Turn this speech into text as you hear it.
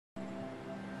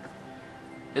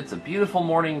It's a beautiful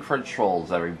morning for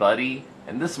trolls, everybody,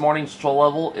 and this morning's troll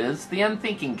level is the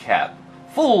Unthinking cap.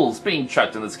 Fools! Being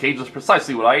trapped in this cage is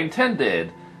precisely what I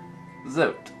intended!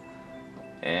 Zote.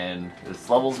 And this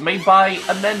level's made by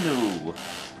Amenu.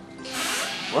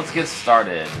 Let's get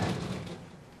started.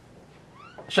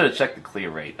 I should have checked the clear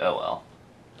rate. Oh well.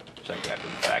 Check that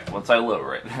in fact once I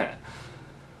lower it.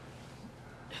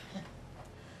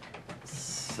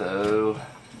 So,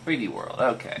 3D world,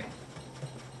 okay.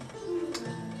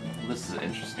 This is an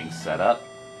interesting setup.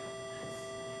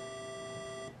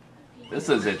 This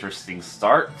is an interesting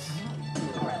start.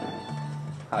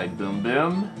 Hi, Boom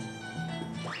Boom.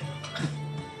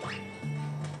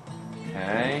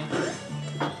 Okay.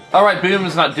 Alright, Boom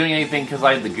is not doing anything because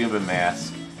I had the Goomba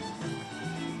mask.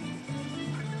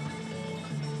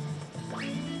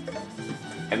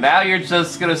 And now you're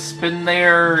just gonna spin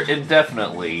there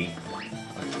indefinitely.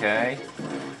 Okay.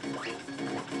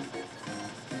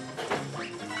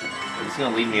 It's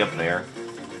gonna lead me up there.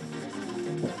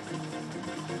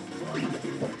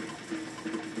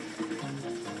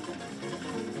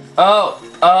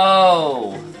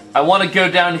 Oh! I want to go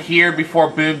down here before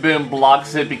Boom Boom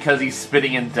blocks it because he's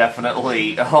spinning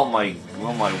indefinitely. Oh my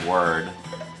word.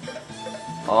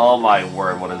 Oh my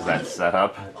word, what is that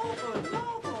setup?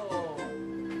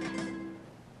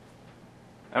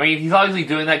 I mean, he's obviously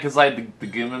doing that because I had the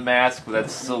Goomba mask, but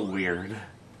that's so weird.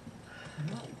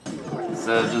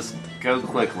 So just go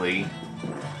quickly.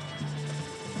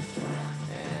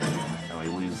 And we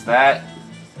lose that.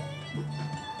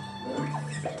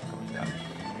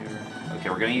 Okay,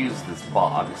 we're gonna use this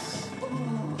box.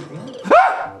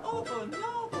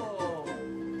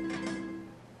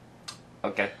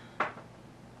 Okay.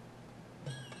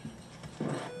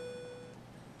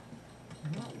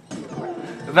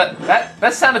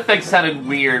 That sound effect sounded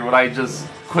weird when I just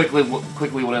quickly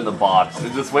went in the box.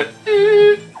 It just went.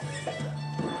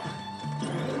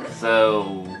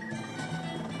 So.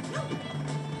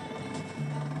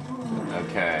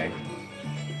 Okay.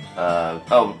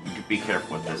 Oh, be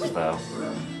careful with this though.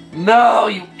 No,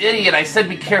 you idiot! I said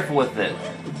be careful with it.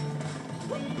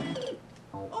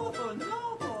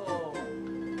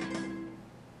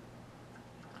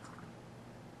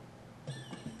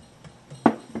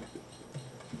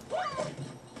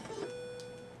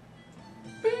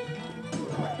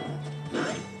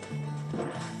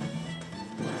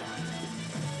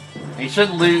 You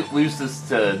shouldn't lose this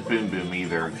to Boom Boom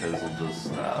either, because he'll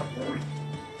just,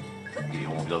 you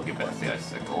won't be able to get back to the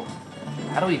icicle.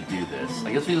 How do we do this?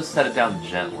 I guess we just set it down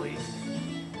gently.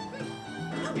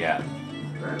 Yeah.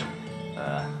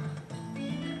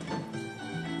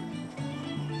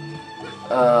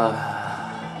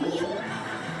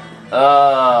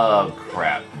 Oh,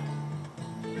 crap.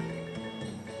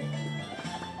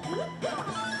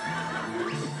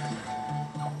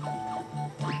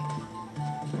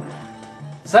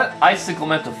 Is that icicle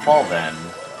meant to fall then?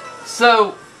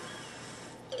 So...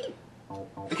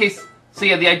 Okay, so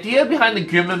yeah, the idea behind the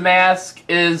Goomba mask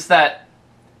is that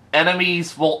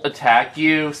enemies won't attack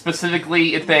you,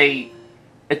 specifically if they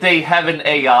have an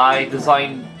AI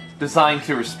designed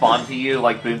to respond to you,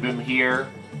 like Boom Boom here.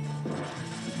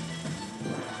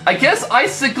 I guess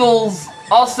icicles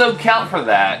also count for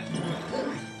that.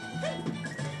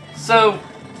 So,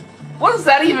 what does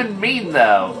that even mean,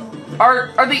 though?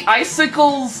 Are the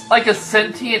icicles like a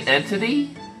sentient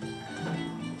entity?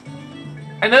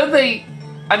 I know they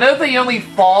only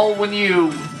fall when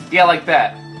you... Yeah, like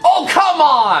that. Oh, come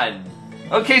on!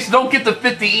 Okay, so don't get the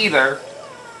 50 either.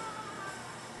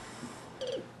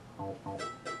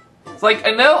 It's like,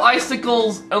 I know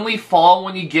icicles only fall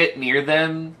when you get near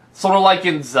them, sort of like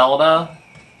in Zelda.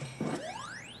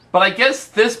 But I guess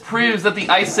this proves that the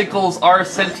icicles are a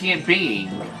sentient being.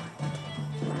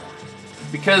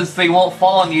 Because they won't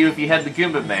fall on you if you had the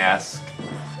Goomba mask.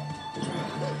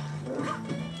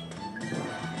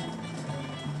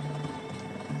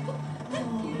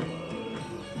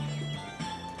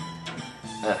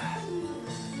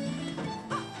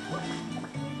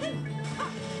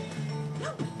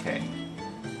 Okay.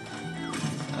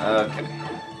 Okay.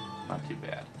 Not too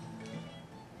bad.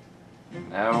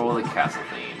 Now the castle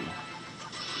theme.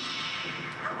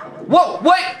 Whoa!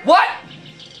 Wait! What?!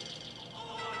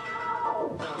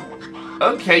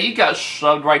 Okay, you got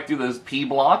shoved right through those P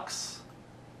blocks.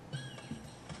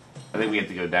 I think we have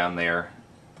to go down there.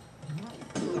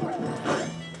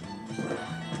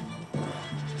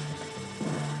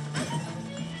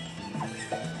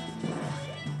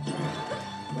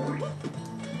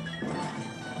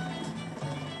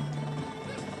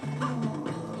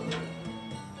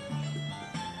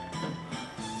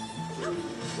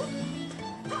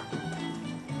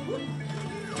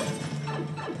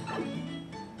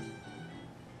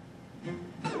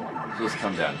 Just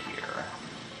come down here.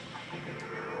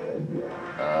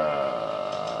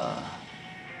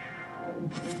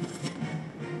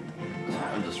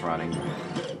 I'm just running.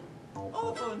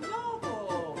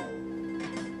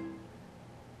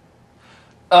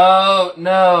 Oh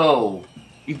no!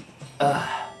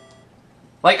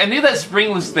 Like, I knew that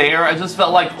spring was there, I just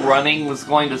felt like running was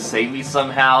going to save me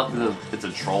somehow, because it's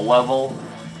a troll level.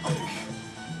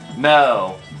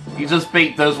 No. You just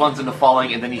bait those ones into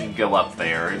falling, and then you can go up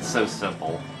there. It's so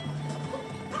simple.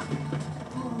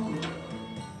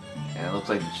 And it looks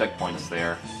like the checkpoint's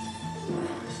there.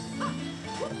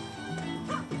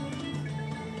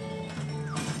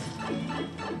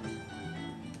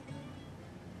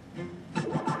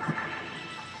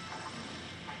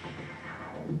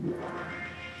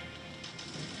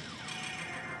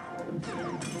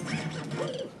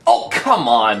 Oh, come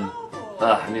on!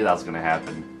 Ugh, I knew that was gonna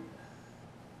happen.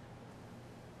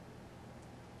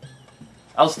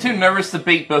 I was too nervous to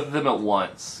bait both of them at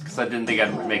once, because I didn't think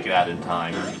I'd make it out in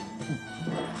time.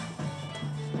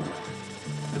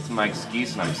 That's my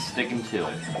excuse, and I'm sticking to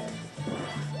it.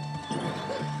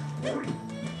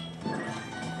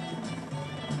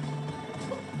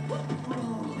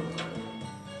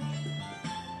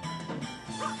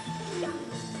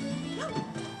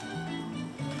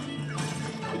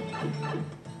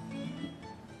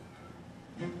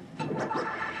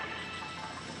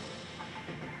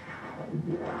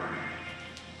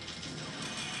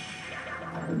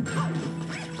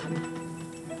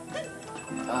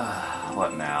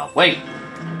 What now? Wait!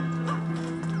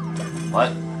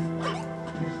 What?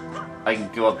 I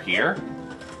can go up here?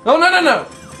 No, no, no, no!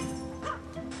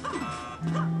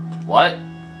 What?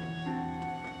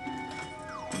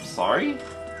 I'm sorry?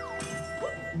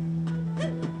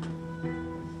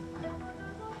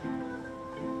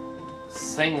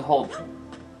 Saying hold...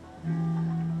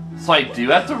 So I do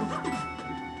have to...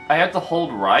 I have to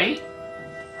hold right?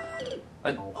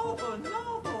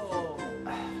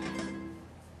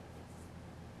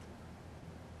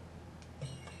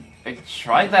 I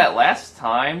tried that last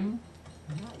time.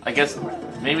 I guess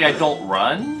maybe I don't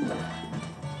run?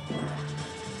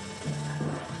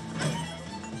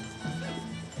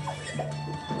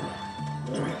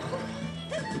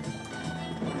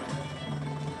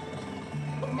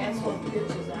 That's what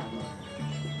pitches out.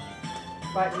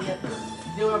 Right, you have to,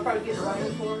 you know what I'm probably getting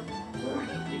running for?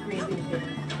 The green bean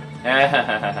picture.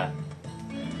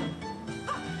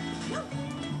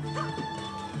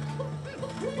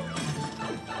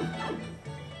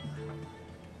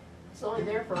 It's only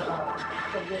there for some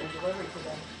getting delivery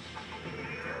today.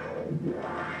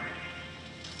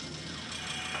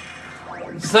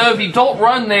 So if you don't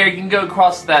run there, you can go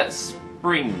across that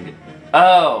spring.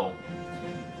 Oh.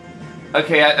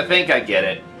 Okay, I think I get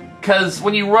it. Because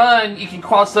when you run, you can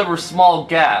cross over small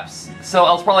gaps. So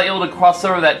I was probably able to cross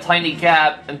over that tiny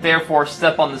gap and therefore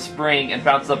step on the spring and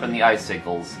bounce up in the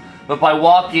icicles. But by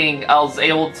walking, I was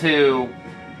able to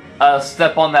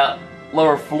step on that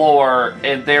lower floor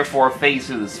and therefore phase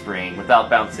through the spring without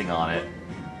bouncing on it.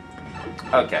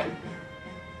 Okay.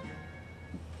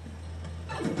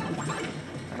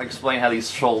 I'll explain how these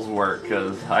trolls work,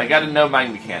 because I gotta know my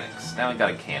mechanics. Now I got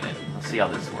a cannon. Let's see how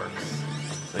this works.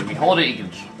 So if you hold it, you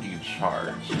can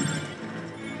charge.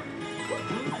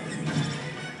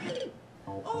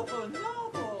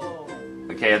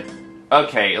 Okay,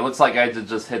 okay, it looks like I had to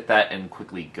just hit that and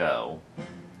quickly go.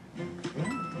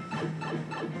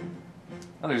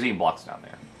 Oh, there's even blocks down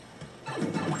there.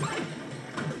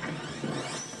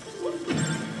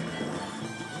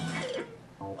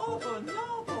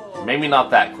 Maybe not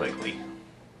that quickly.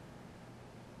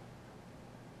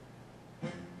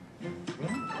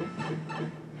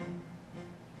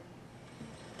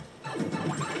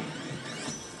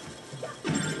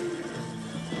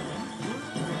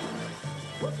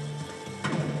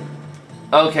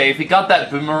 Okay, if you got that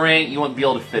boomerang, you won't be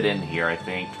able to fit in here, I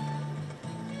think.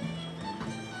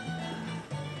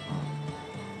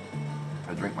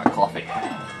 I drink my coffee.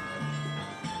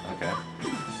 Okay.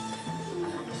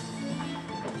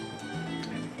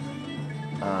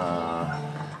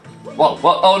 Whoa,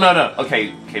 whoa, oh no, no,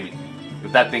 okay, okay,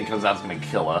 if that thing comes out, it's gonna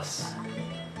kill us.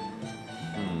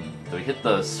 Do we hit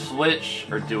the switch,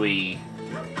 or do we...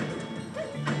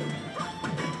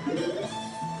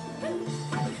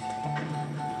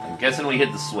 I'm guessing we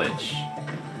hit the switch.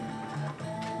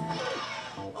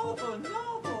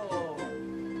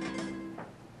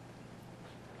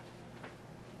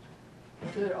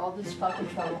 Dude, all this fucking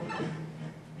trouble.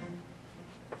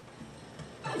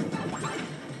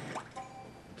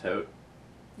 Tote?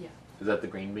 Yeah. Is that the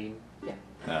green bean? Yeah.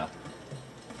 Yeah.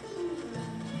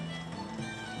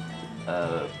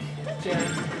 Jerry.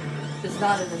 It's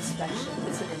not an inspection,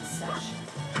 it's an inception.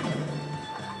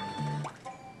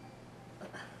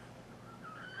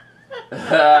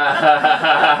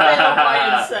 Fail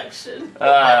my inception.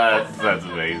 That's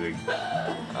amazing.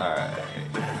 Alright.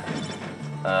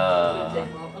 I'm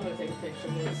gonna take a picture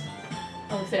of this. I'm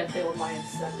gonna say I failed my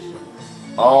inception.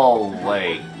 Oh,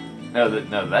 wait.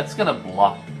 No, that's gonna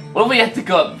block. What if we have to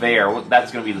go up there? That's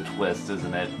gonna be the twist,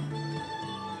 isn't it?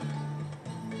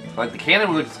 Like, the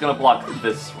cannon was gonna block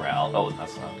this route. Oh,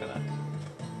 that's not gonna...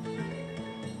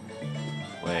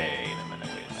 Wait a minute.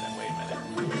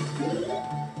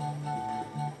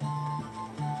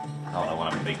 I don't know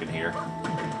what I'm thinking here.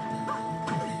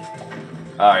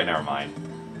 Alright, never mind.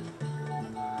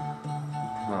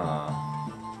 Huh.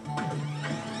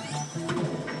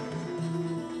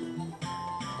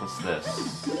 What's this?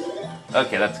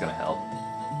 Okay, that's gonna help.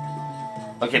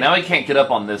 Okay, now we can't get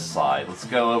up on this side. Let's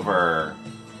go over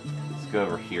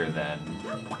here then.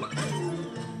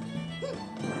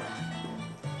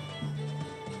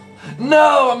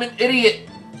 No, I'm an idiot.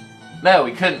 No,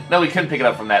 we couldn't pick it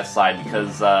up from that side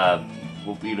because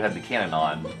we'd had the cannon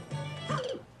on.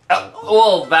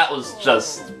 Well, that was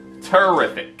just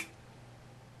terrific.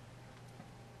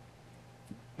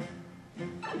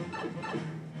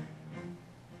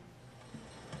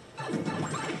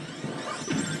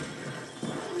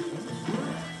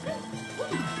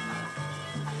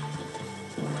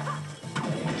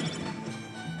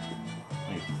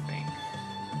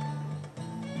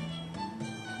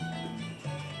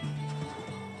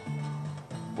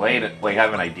 Wait, I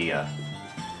have an idea.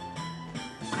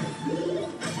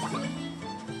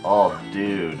 Oh,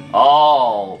 dude.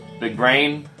 Oh, big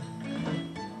brain.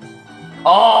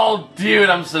 Oh, dude,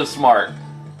 I'm so smart.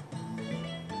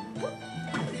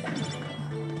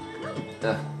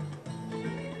 Ugh.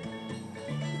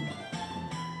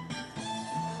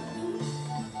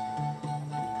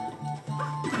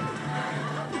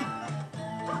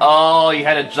 Oh, you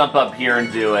had to jump up here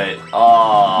and do it.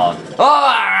 Oh.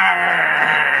 Oh!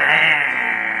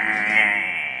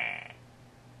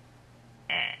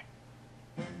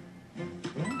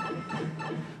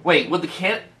 Wait, would the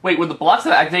blocks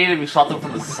that activated if we shot them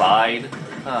from the side?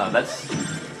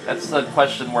 That's a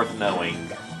question worth knowing.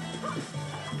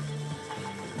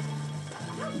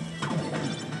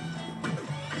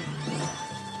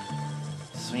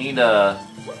 So we need to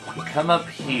come up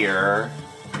here,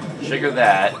 trigger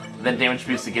that, then damage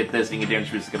boost to get this, and you can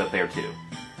damage boost to get up there too.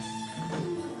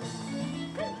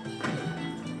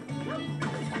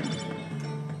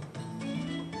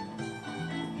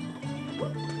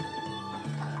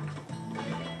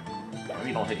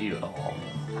 Maybe don't hit you at all.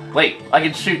 Wait, I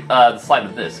can shoot the slide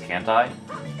with this, can't I?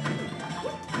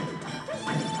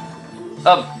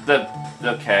 Oh,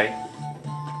 okay.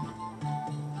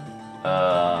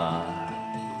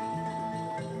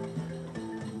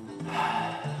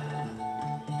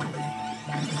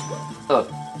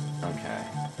 Okay.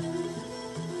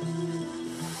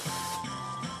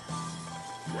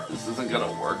 This isn't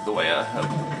gonna work the way I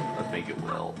think it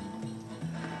will.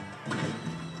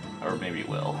 Or maybe it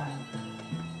will.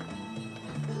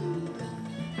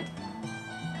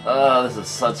 This is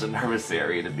such a nervous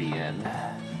area to be in.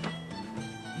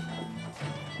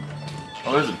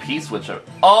 Oh, there's a P-switch.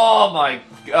 Oh my...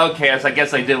 Okay, so I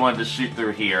guess I did want to shoot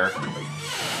through here.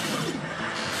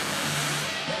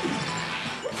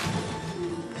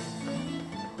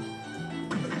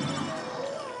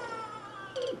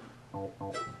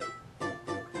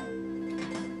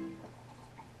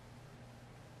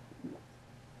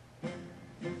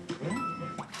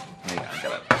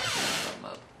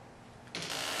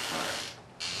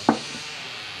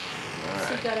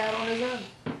 Got out on his own.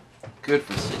 Good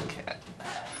for Sid Cat.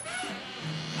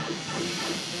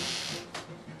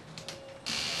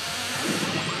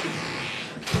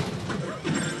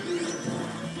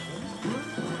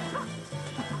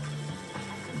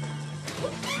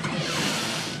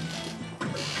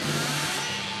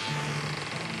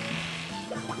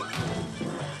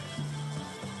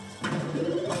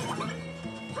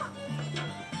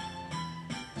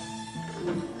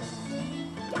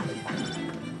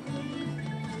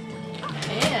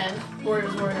 Gloria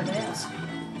was wearing a mask.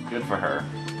 Good for her.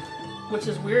 Which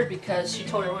is weird because she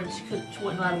told everyone she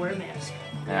wouldn't know how to wear a mask.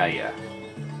 Ah, yeah.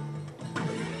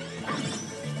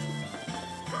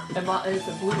 And it's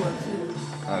a blue one too.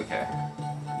 Okay.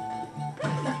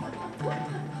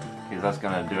 Is that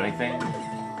gonna do anything?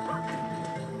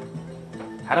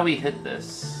 How do we hit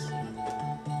this? Is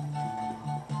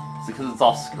it because it's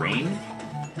off screen?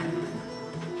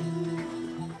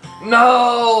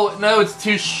 No! No, it's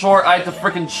too short. I have to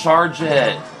frickin' charge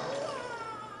it.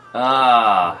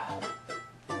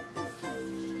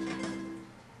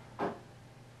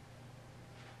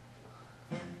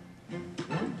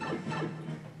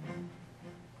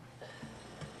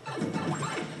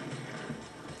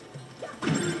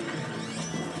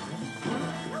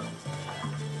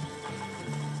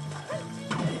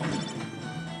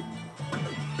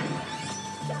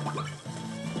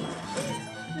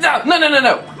 No, no, no, no,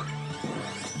 no!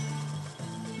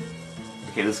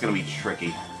 Okay, this is gonna be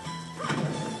tricky.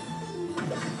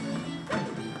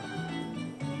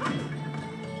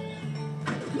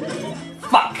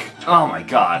 Fuck! Oh my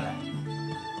god.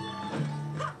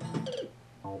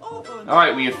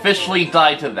 Alright, we officially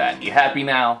died to that. You happy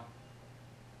now?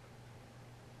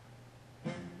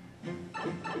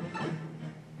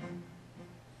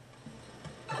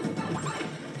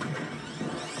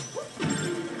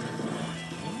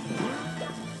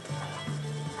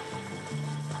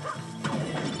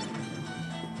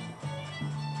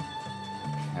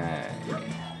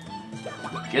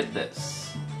 Get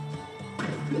this.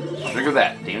 Trigger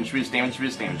that. Damage boost, damage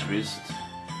boost, damage boost.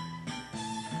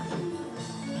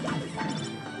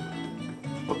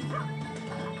 Whoop.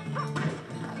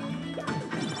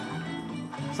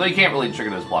 So you can't really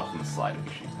trigger those blocks on the side if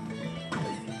you shoot them.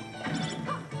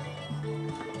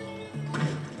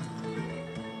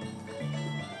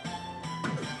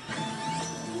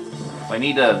 So I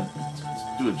need to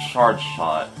do a charge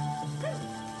shot.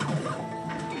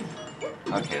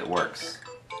 Okay, it works.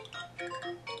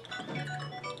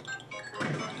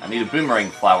 I need a boomerang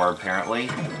flower, apparently.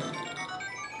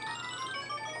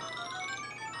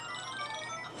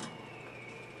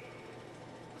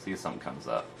 See if something comes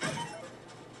up.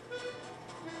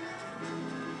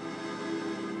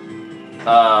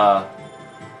 Oh!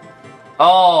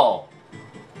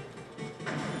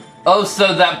 Oh,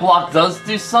 so that block does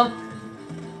do something?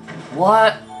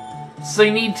 What? So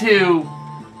you need to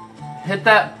hit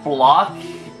that block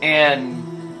and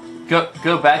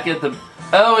go back at the...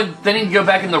 Oh, and then you can go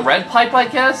back in the red pipe, I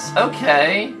guess?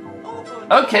 Okay.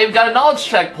 Okay, we've got a knowledge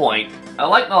checkpoint. I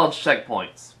like knowledge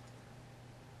checkpoints.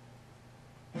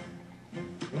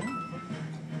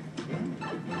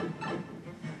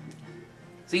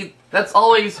 See, that's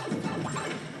always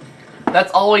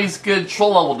good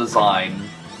troll level design.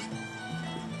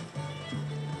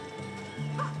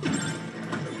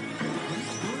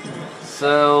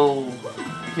 So,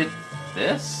 hit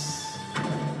this.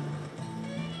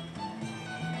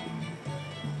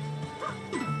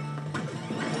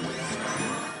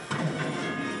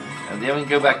 And then we can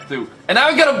go back through. And now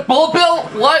we got a bullet bill?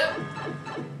 What?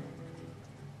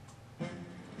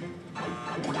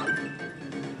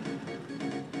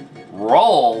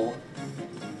 Roll?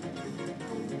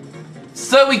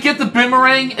 So we get the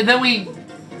boomerang, and then we...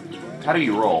 How do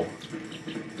you roll?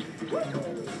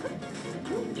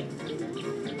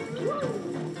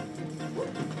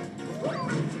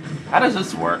 How does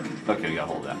this work? Okay, we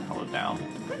gotta hold it down.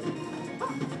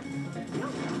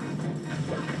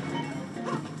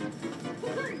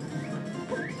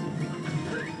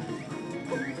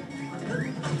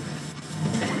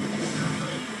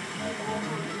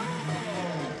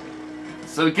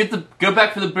 So we get go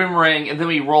back for the boomerang, and then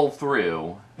we roll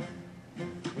through.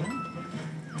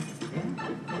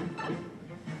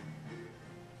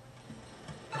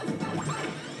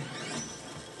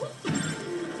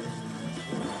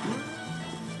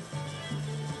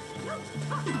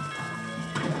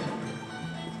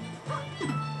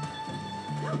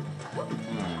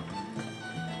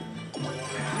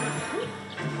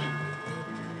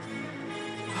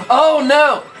 Oh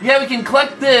no! Yeah, we can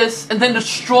collect this and then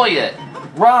destroy it.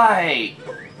 Right.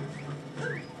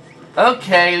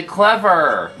 Okay,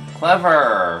 clever.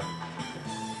 Clever.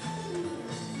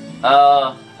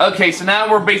 Okay, so now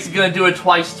we're basically gonna do it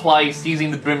twice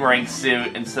using the boomerang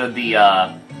suit instead of the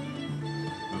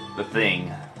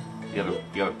thing. The other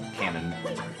cannon.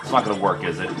 It's not gonna work,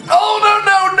 is it?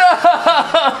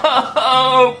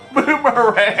 Oh no!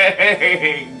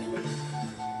 Boomerang!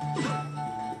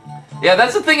 Yeah,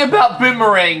 that's the thing about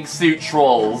boomerang suit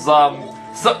trolls.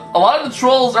 So a lot of the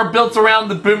trolls are built around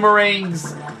the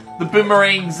boomerangs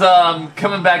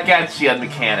coming back at you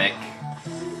mechanic.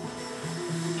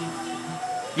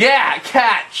 Yeah,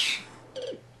 catch!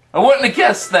 I wouldn't have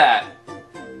guessed that.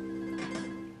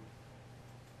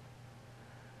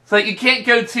 So you can't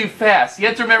go too fast. You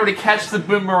have to remember to catch the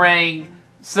boomerang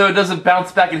so it doesn't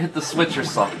bounce back and hit the switch or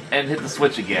something, and hit the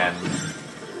switch again.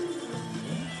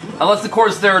 Unless, of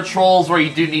course, there are trolls where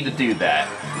you do need to do that.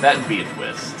 That'd be a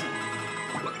twist.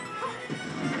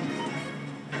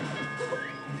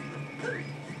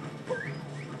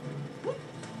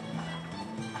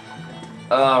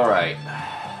 Alright.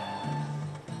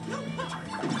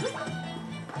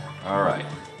 Alright.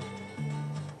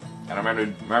 Gotta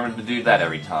remember to do that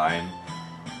every time.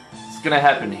 It's gonna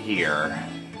happen here.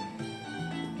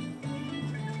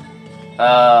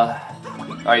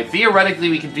 Alright, theoretically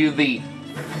we can do the...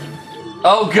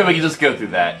 Oh good, we can just go through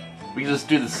that. We can just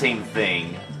do the same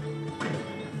thing.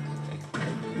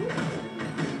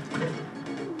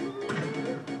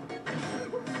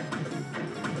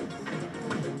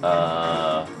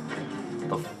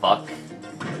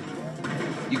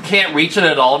 can't reach it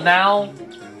at all now?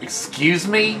 Excuse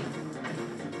me?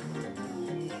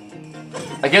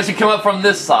 I guess you come up from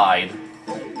this side.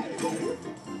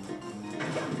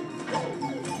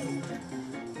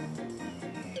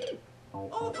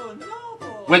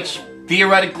 Which,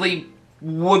 theoretically,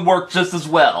 would work just as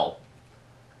well.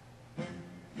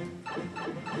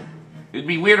 It'd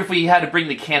be weird if we had to bring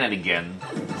the cannon again.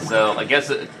 So, I guess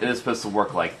it is supposed to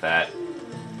work like that.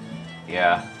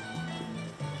 Yeah.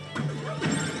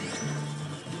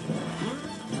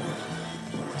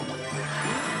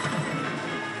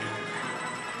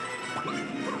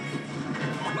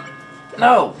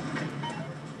 No!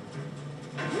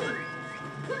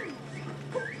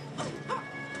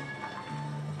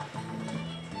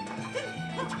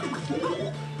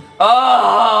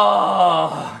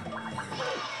 Oh!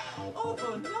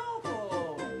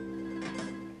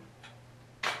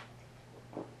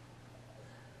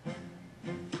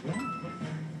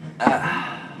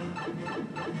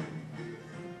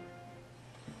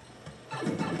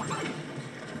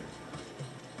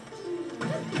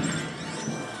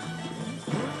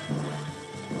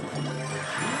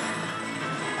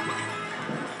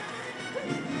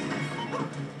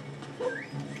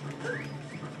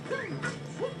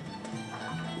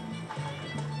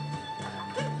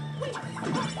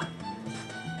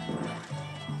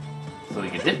 So we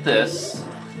can hit this,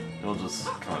 and we'll just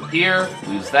come up here,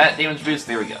 lose that damage boost,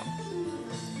 there we go.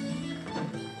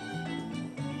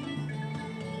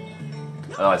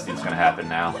 Oh, I see what's gonna happen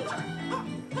now.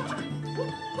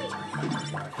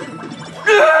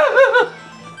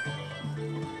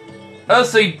 Oh,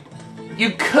 so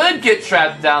you could get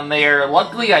trapped down there.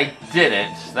 Luckily I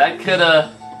didn't. That could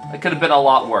have been a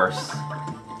lot worse.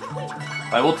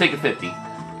 I will take a 50.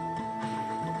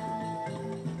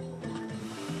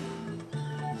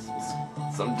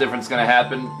 Something different's gonna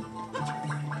happen.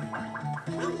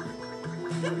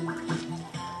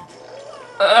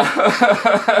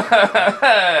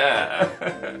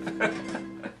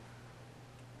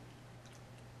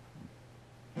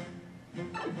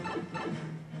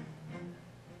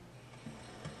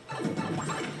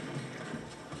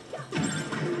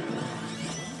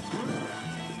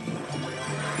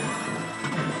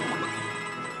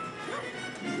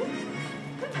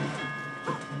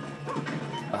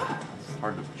 It's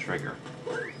hard to trigger.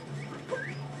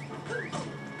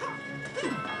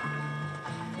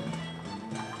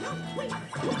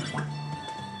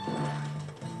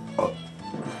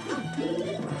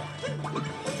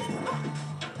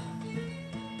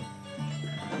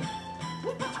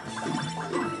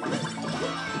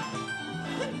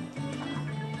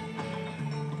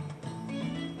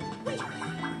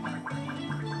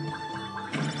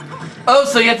 Oh,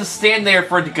 so you have to stand there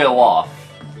for it to go off.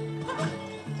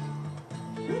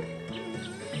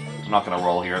 I'm not gonna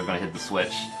roll here, I'm gonna hit the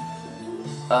switch.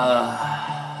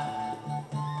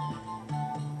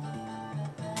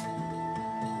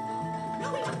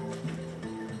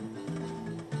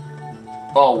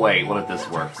 Oh wait, what if this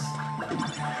works?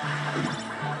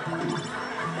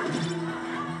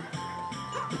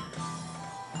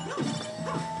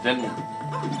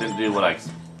 Didn't do what I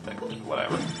expected,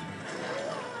 whatever.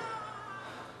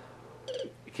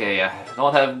 Okay,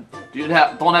 don't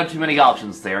have too many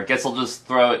options there. I guess I'll just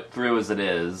throw it through as it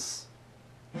is.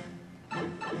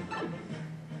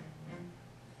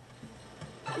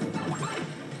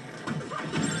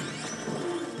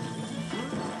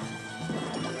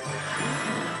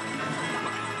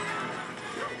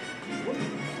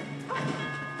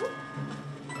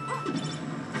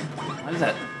 Why is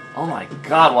that? Oh my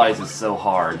god, why is this so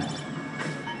hard?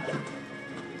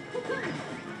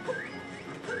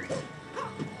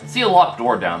 I see a locked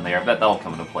door down there. I bet that'll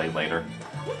come into play later.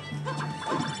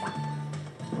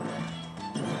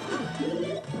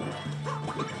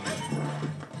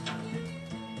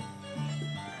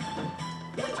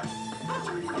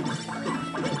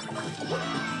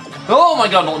 Oh my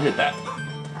god, don't hit that.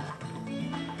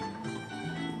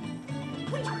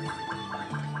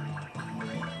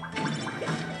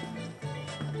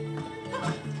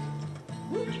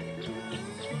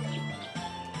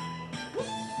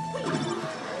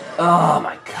 Oh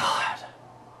my god.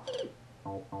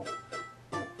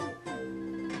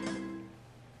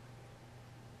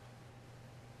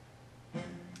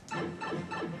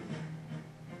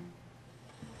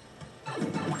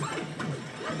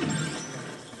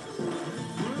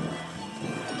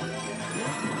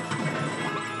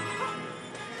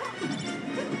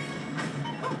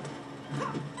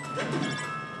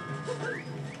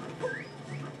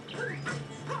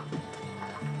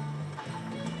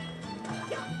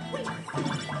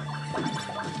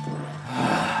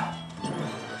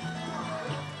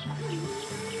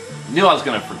 Knew I was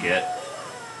gonna forget.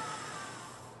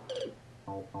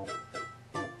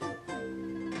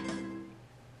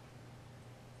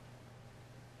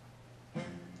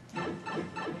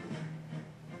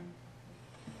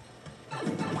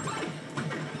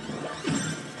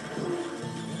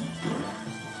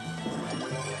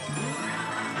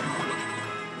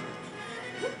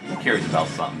 I'm curious about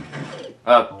something.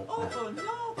 I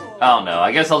don't know.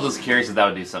 I guess I was just curious if that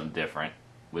would do something different,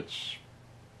 which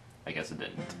I guess it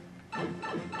didn't.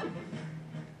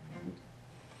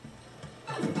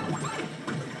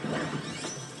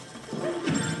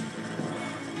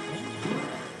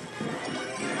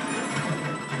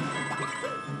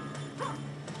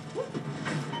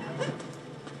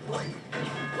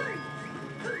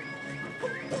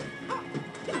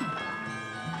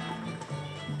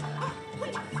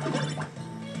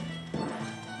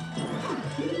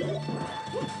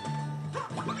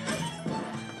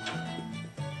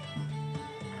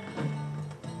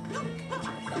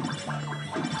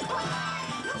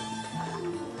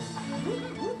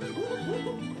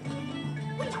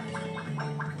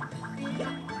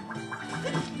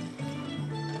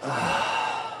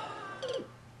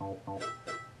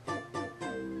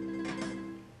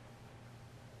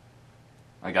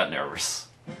 I got nervous.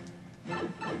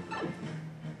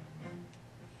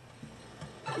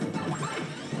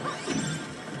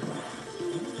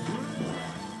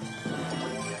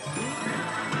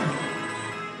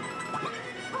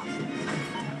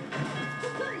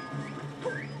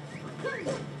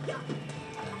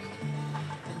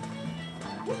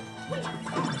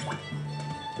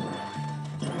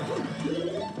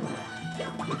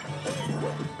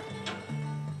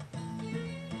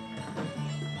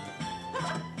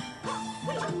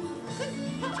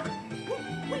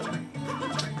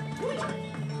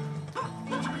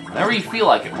 Whenever you feel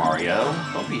like it, Mario.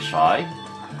 Don't be shy.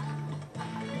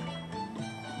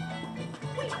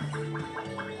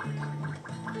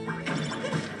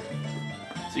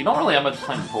 So you don't really have much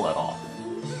time to pull that off.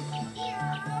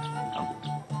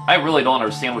 I really don't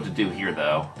understand what to do here,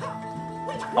 though.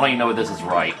 I don't even know if this is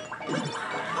right.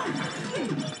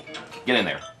 Get in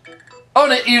there. Oh,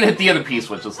 and it even hit the other piece,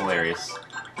 which is hilarious.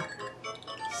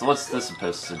 So what's this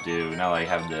supposed to do now that I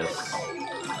have this?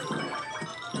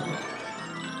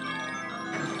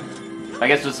 I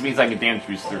guess this means I can damage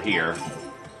boost through here.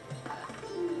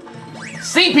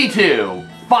 CP2!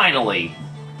 Finally!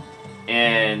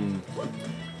 And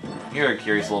you're a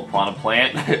curious little piranha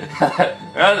plant.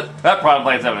 that piranha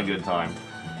plant's having a good time.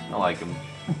 I like him.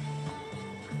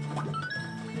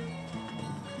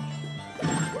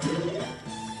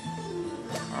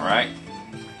 Alright.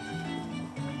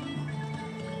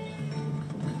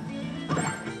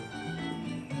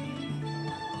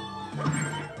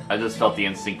 I just felt the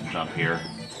instinct to jump here.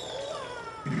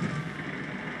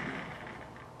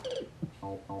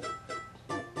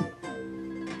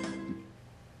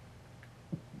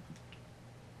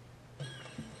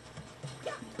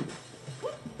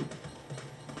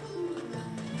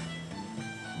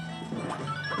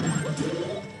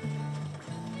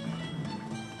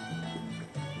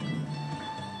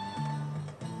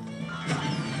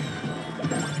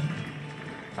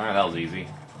 Alright, that was easy.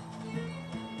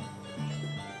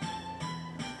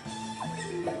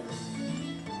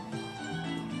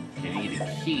 Can you get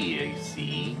a key, I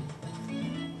see.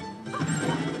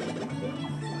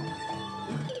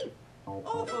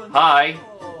 Hi!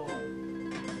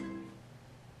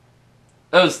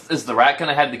 Oh, is the rat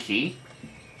gonna have the key?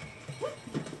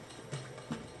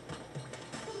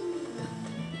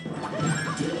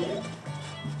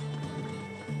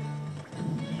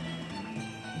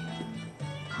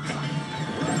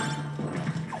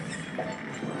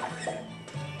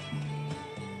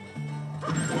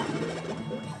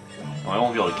 I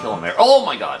won't be able to kill him there. Oh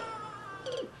my god!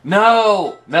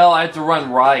 No! No, I have to run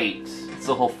right,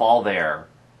 so he'll fall there.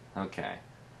 Okay.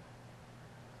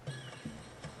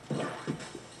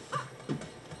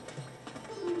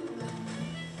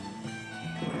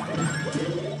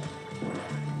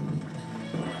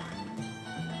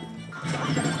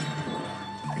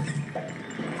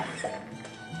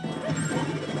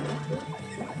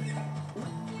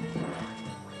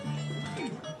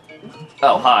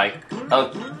 Oh, hi.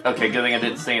 Oh, okay, good thing I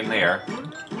didn't stay in there.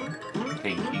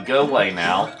 Okay, you go away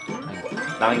now.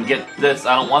 Now I can get this.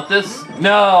 I don't want this.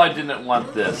 No, I didn't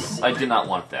want this. I did not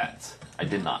want that. I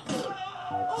did not.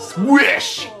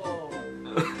 Swish!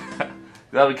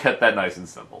 That would cut that nice and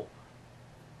simple.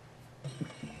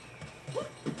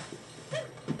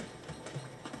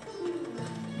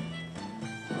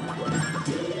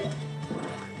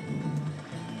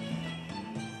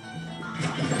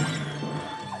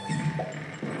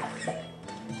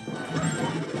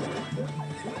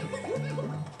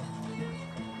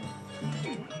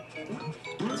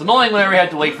 It's annoying whenever you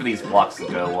have to wait for these blocks to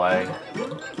go away.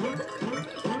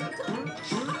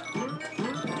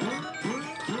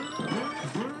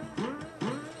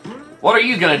 What are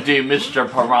you gonna do, Mr.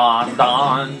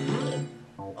 Parandon?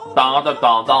 Don don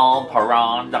don don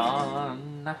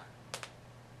Parandon. I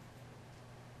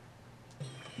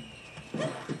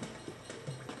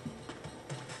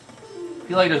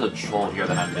feel like there's a troll here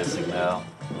that I'm missing though.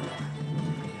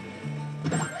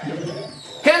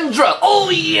 Kendra! Oh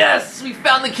yes! We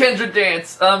found the Kendra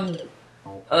dance!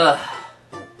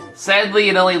 Sadly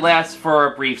it only lasts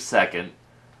for a brief second.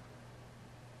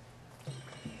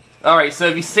 Alright, so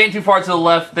if you stand too far to the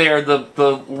left there,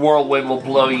 the whirlwind will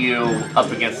blow you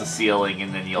up against the ceiling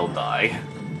and then you'll die.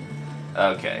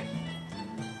 Okay.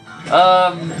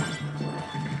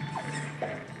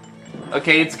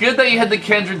 Okay, it's good that you had the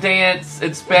Kendra dance.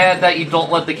 It's bad that you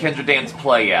don't let the Kendra dance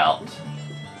play out.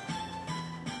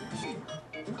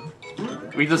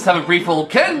 We just have a brief little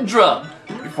Kendra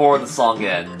before the song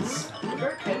ends.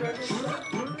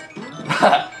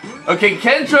 Okay,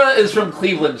 Kendra is from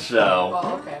Cleveland Show.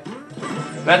 Oh, okay.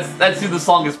 That's who the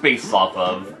song is based off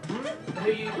of. Who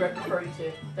are you referring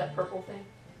to? That purple thing?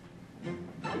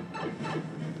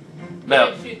 No.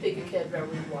 What did you think of Kendra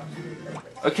when you watched it?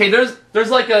 Okay, there's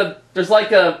like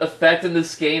a effect in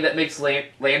this game that makes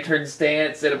lanterns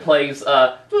dance, and it plays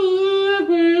and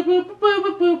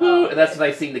that's when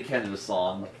I sing the Kendra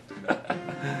song.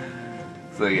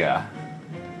 So yeah.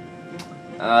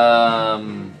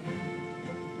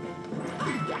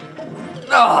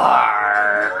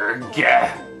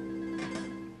 Yeah.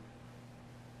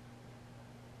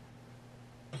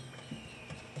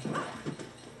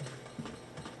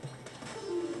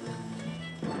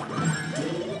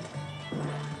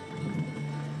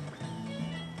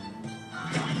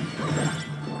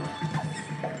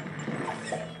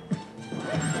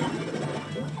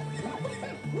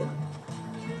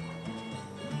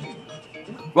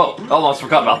 Whoa, almost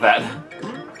forgot about that.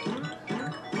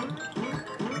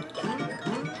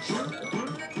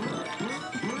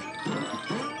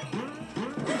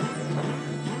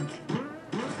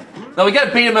 No, we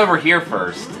gotta beat him over here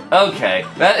first. Okay,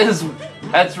 that's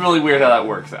really weird how that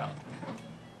works out.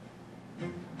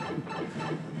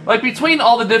 Like, between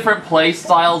all the different play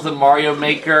styles in Mario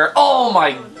Maker... Oh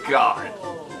my god!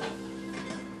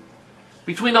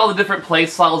 Between all the different play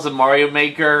styles in Mario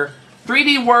Maker,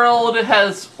 3D World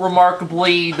has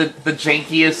remarkably the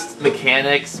jankiest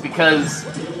mechanics because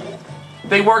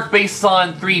they work based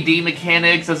on 3D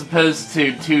mechanics as opposed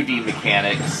to 2D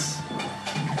mechanics.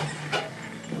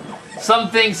 Some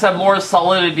things have more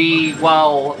solidity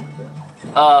while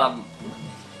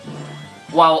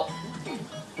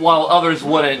others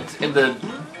wouldn't in the...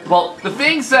 Well, the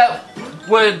things that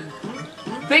would...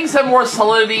 Things have more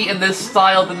solidity in this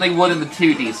style than they would in the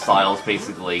 2D styles,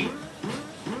 basically.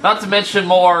 Not to mention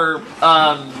more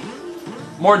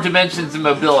dimensions and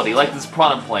mobility, like this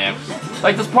Piranha Plant.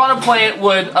 Like, this Piranha Plant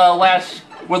would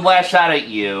lash out at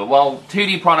you, while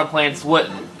 2D Piranha Plants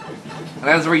wouldn't. And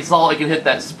as a result, it can hit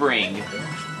that spring.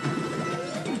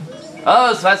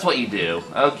 Oh, so that's what you do.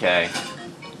 Okay.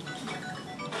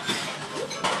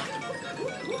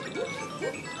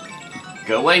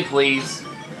 Go away, please.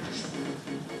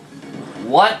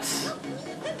 What?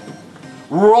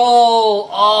 Roll!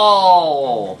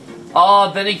 Oh!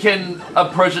 Oh, then he can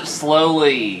approach it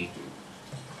slowly.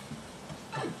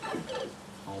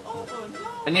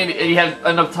 And then you have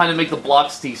enough time to make the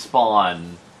blocks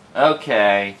despawn.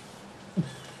 Okay.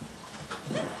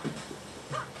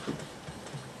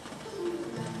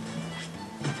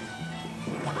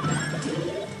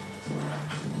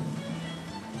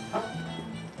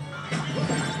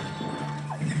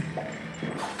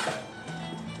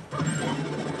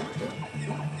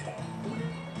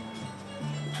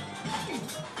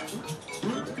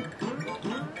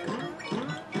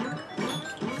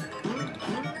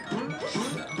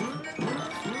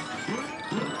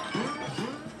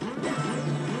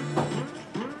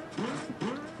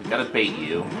 Gotta bait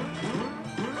you.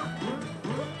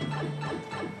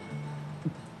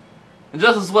 And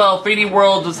just as well, 3D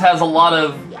World just has a lot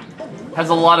of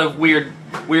weird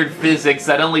physics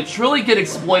that only truly get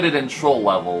exploited in troll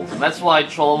levels, and that's why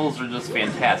troll levels are just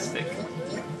fantastic.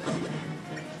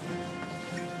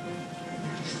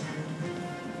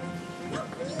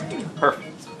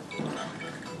 Perfect.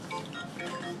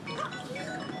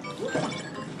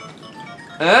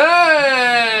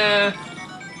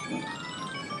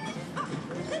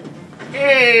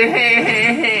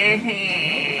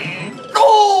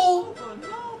 Oh!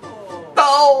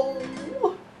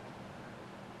 No!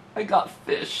 I got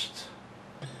fished.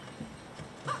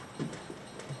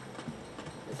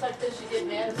 Just like this, you get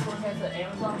mad if someone has an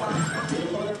Amazon box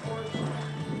on their porch.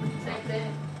 Same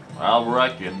thing. I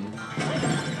reckon.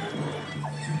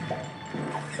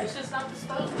 It's just not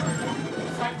disposable.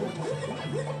 Recyclable.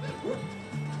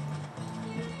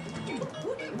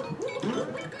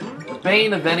 The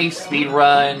bane of any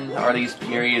speedrun are these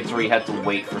periods where you have to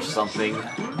wait for something.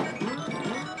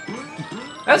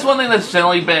 That's one thing that's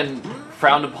generally been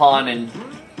frowned upon in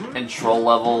troll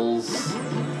levels.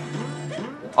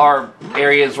 Are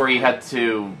areas where you had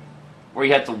to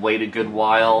wait a good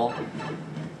while.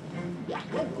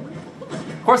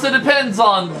 Of course, it depends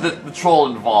on the troll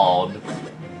involved.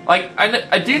 Like,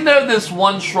 I do know this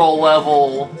one troll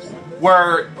level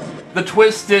where the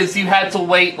twist is you had to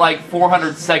wait like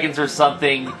 400 seconds or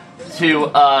something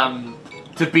to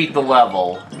beat the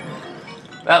level.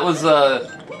 That was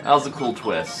a cool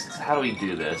twist. How do we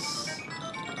do this?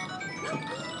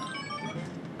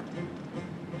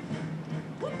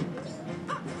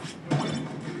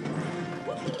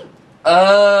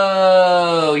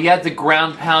 Oh, you had to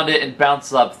ground pound it and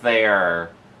bounce up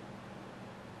there.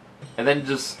 And then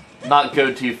just not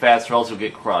go too fast or else you'll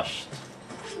get crushed.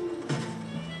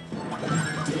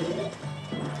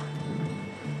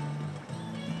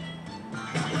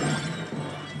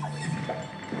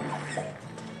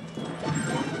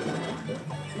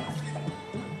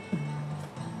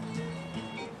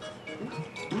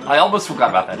 I almost forgot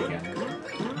about that again.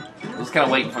 I was kind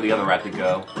of waiting for the other rat to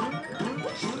go.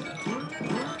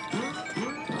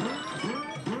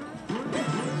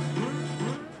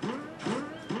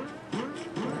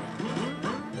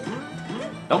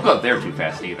 Don't go up there too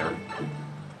fast either.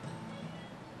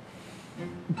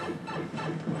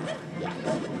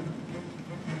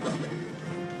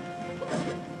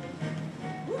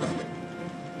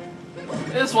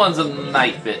 This one's a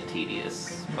night bit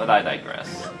tedious, but I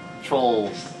digress. Troll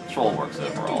works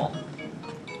overall.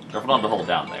 Careful not to hold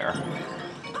down there.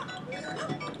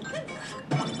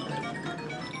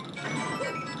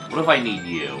 What if I need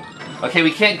you? Okay,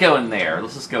 we can't go in there.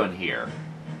 Let's just go in here.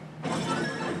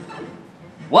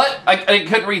 What? I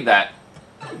couldn't read that.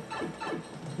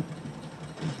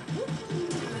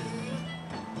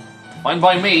 Fine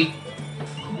by me.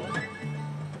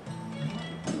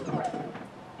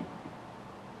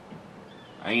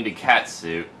 I need a cat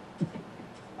suit.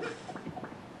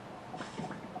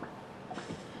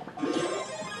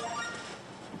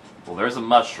 Well, there's a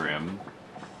mushroom.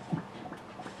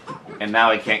 And now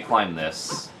I can't climb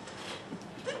this.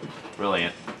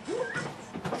 Brilliant.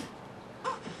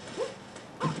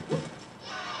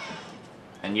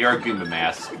 And you're a Goomba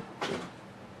mask.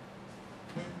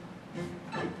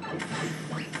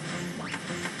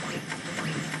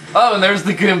 Oh, and there's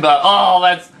the Goomba. Oh,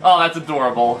 that's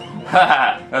adorable.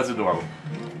 Haha, that's adorable.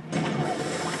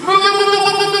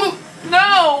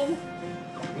 No!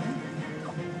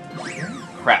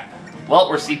 Crap. Well,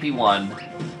 we're CP1.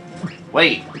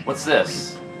 Wait, what's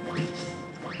this?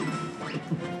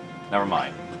 Never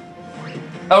mind.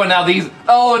 Oh, now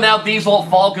these won't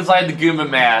fall because I had the Goomba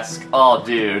mask. Oh,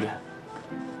 dude.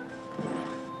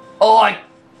 Oh, I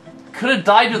could have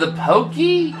died to the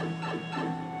Pokey?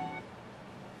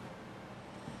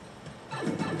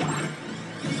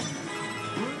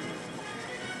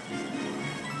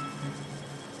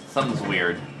 Something's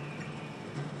weird.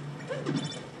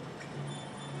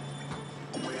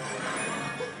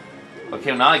 Okay,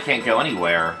 well now I can't go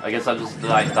anywhere. I guess I'll just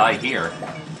die here.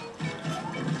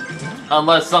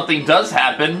 Unless something does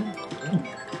happen,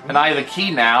 and I have a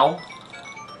key now.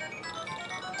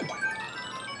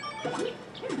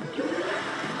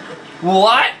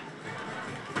 What?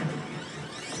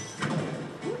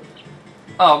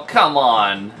 Oh, come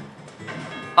on.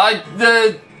 I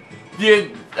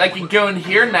can go in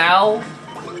here now.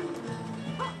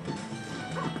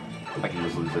 I can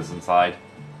just lose this inside.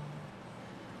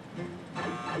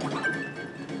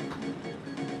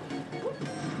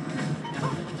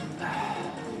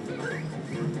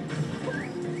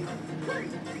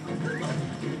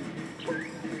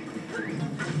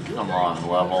 Come on,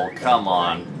 level. Come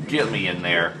on. Get me in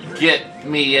there. Get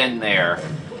me in there.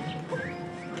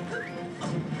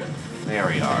 There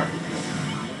we are.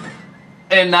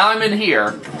 And now I'm in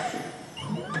here.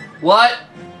 What?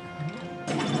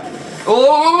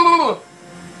 Oh!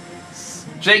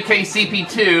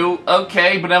 JKCP2.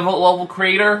 Okay, benevolent level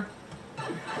creator.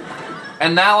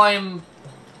 And now I'm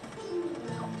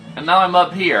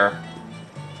up here.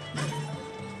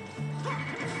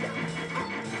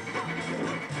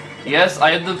 Yes,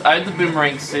 I had the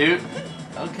boomerang suit.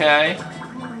 Okay.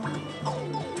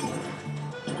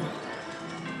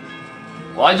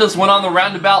 Well, I just went on the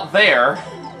roundabout there.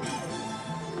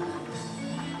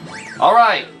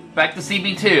 Alright, back to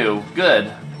CB2.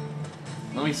 Good.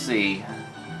 Let me see.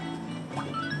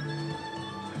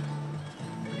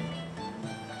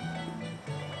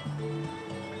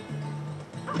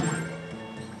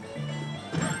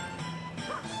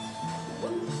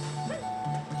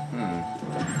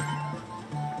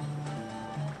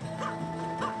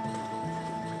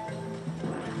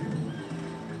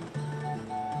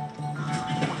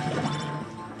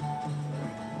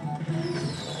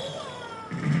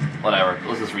 Whatever,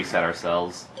 let's just reset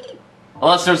ourselves.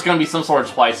 Unless there's gonna be some sort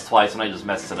of twice and I just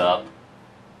messed it up.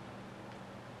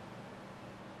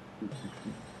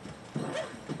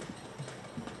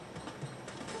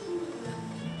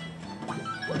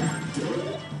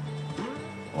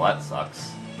 Well, that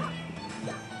sucks.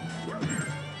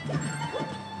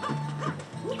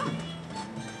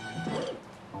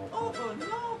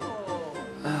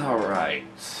 Alright.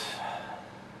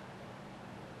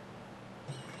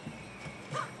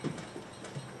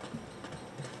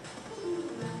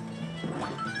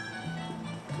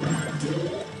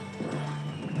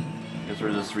 Guess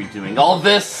we're just redoing all of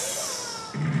this.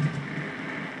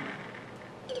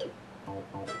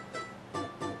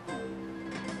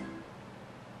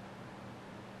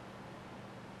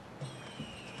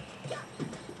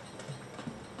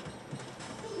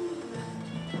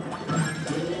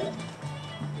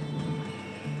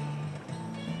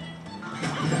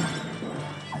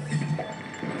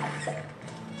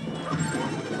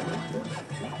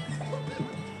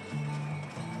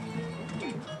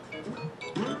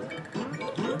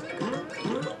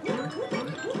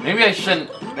 Maybe I shouldn't.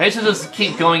 Maybe I should just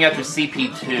keep going after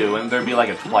CP2 and there'd be like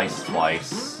a twice.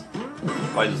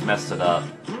 If I just messed it up.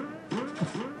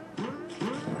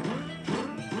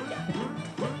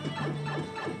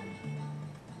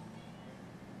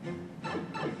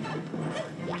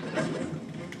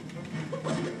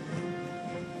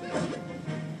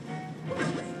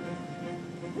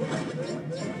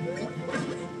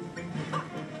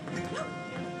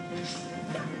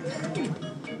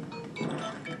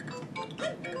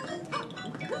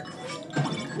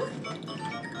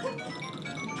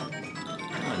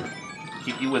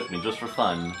 Keep you with me, just for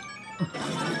fun.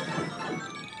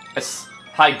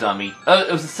 Hi, dummy.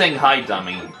 It was saying hi,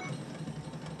 dummy.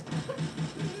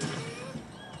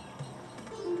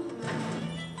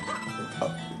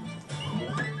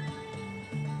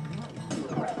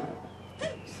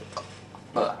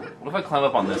 What if I climb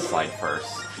up on this side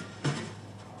first?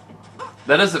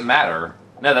 That doesn't matter.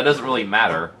 No, that doesn't really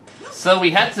matter. So we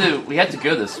had to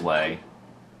go this way.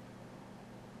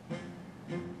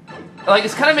 Like,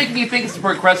 it's kind of making you think it's a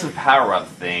progressive power-up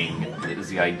thing, is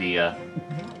the idea.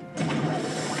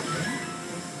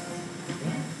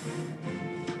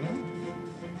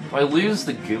 Do I lose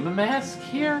the Goomba mask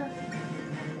here?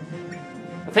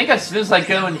 I think as soon as I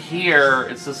go in here,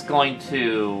 it's just going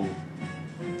to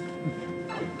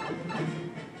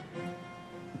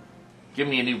give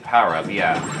me a new power-up,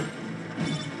 yeah.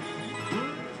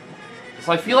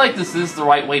 So I feel like this is the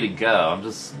right way to go. I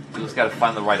just gotta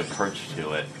find the right approach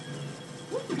to it.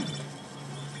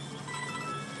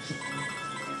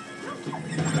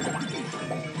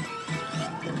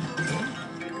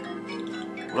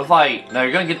 What if I... No,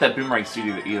 you're gonna get that boomerang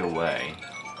suit either way.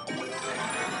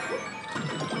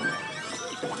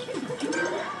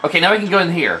 Okay, now we can go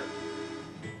in here.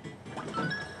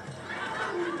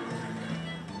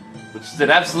 Which did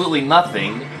absolutely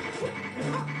nothing.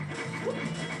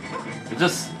 It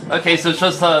just... Okay, so it's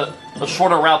just a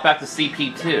shorter route back to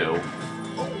CP2.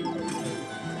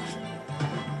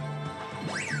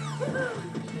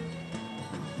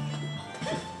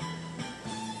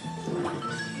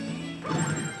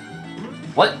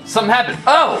 What? Something happened.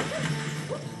 Oh!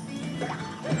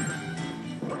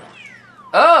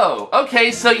 Oh!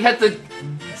 Okay, so you had to...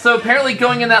 So apparently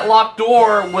going in that locked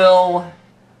door will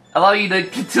allow you to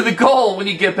get to the goal when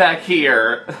you get back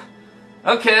here.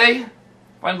 Okay.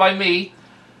 Fine by me.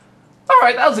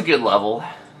 Alright, that was a good level.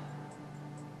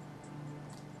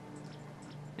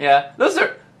 Yeah,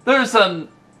 there were some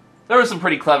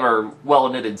pretty clever,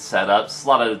 well-knitted setups. A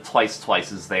lot of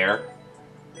twices there.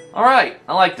 Alright,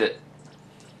 I liked it.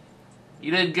 You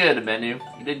did good, Amenu.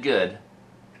 You did good.